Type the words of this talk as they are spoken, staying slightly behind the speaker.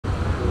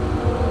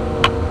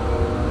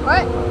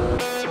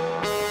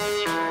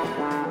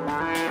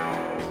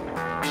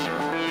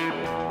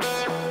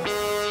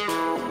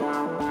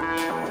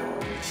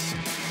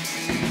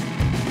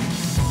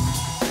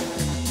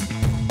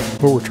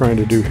What we're trying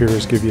to do here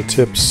is give you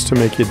tips to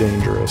make you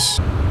dangerous.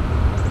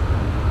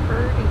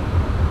 Pretty.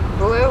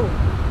 Blue.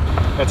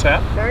 What's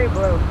that? Very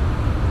blue.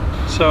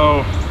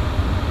 So,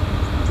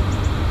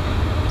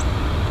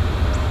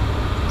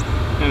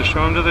 I'm going to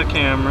show them to the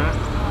camera.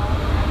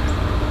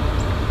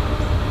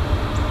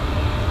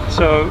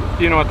 So,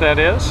 you know what that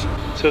is?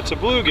 So it's a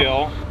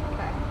bluegill.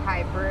 Okay.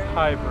 Hybrid.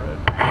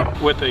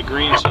 Hybrid with a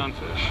green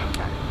sunfish.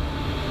 Okay.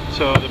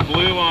 So the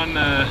blue on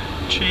the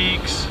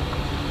cheeks,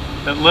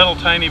 that little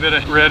tiny bit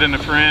of red in the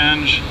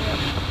fringe,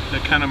 the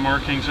kind of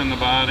markings in the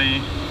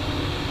body,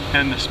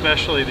 and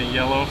especially the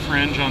yellow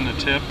fringe on the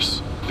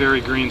tips. Very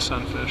green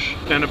sunfish.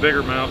 And a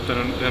bigger mouth than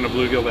a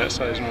bluegill that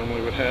size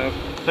normally would have.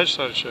 I just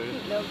thought I'd show you.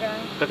 Little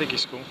guy. I think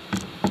he's cool.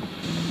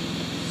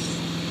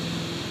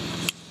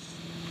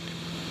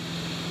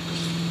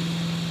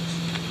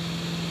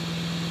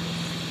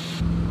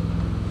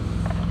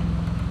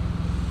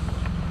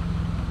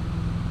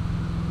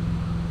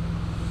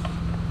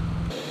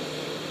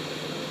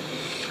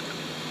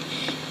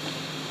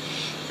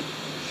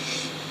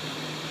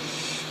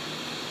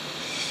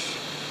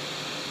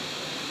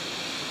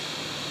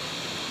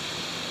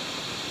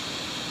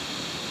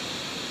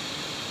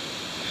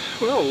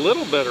 Well, a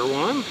little better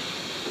one.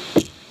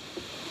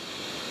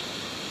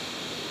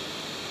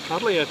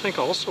 Oddly, I think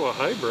also a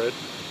hybrid.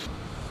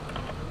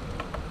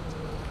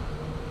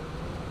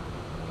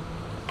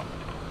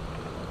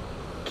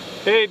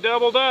 Hey,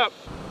 doubled up.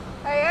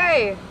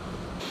 Hey, hey.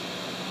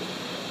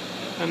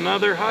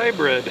 Another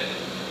hybrid.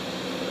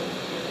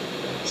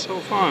 So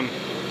fun.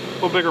 A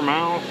little bigger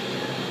mouth,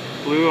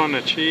 blue on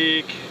the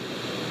cheek.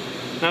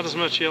 Not as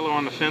much yellow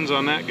on the fins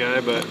on that guy,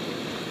 but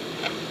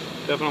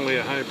definitely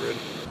a hybrid.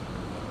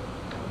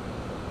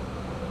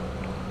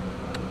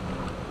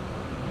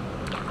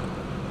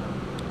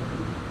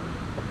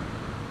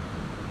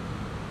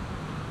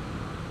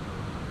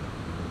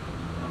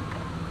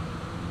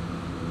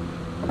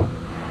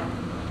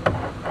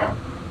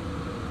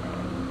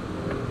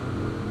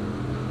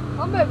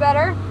 A little bit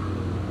better.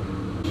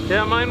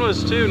 Yeah, mine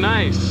was too.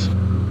 Nice.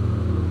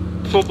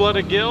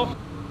 Full-blooded gill.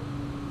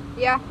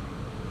 Yeah.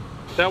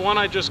 That one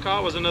I just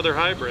caught was another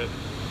hybrid,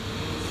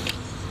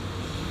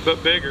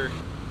 but bigger.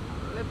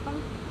 Lip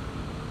them.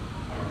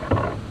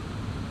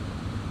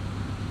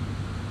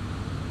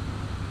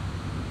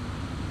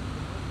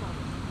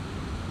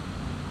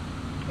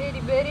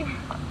 Itty bitty.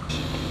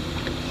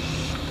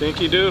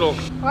 Dinky doodle.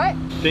 What?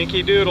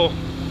 Dinky doodle.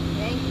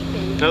 Thank you,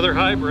 baby. Another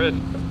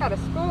hybrid. It's got a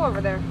school over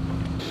there.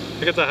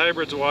 I got the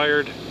hybrids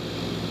wired.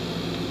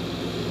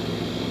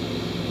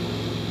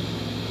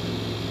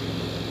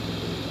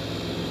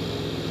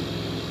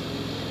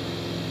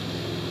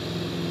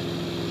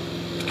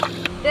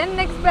 Didn't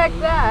expect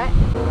that.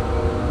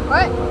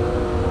 What?